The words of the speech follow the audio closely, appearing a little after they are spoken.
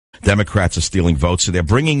Democrats are stealing votes, so they're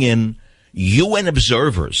bringing in UN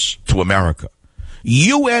observers to America.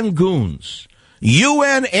 UN goons.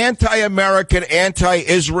 UN anti-American,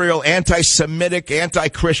 anti-Israel, anti-Semitic,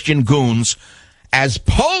 anti-Christian goons as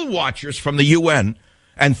poll watchers from the UN.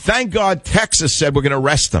 And thank God Texas said we're going to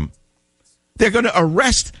arrest them. They're going to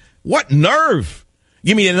arrest? What nerve?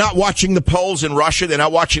 You mean they're not watching the polls in Russia? They're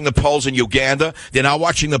not watching the polls in Uganda? They're not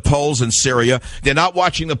watching the polls in Syria? They're not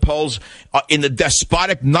watching the polls in the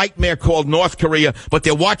despotic nightmare called North Korea, but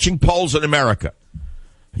they're watching polls in America.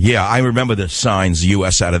 Yeah, I remember the signs,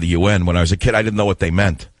 U.S. out of the UN. When I was a kid, I didn't know what they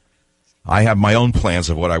meant. I have my own plans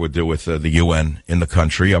of what I would do with the UN in the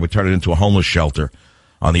country. I would turn it into a homeless shelter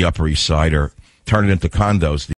on the Upper East Side or turn it into condos.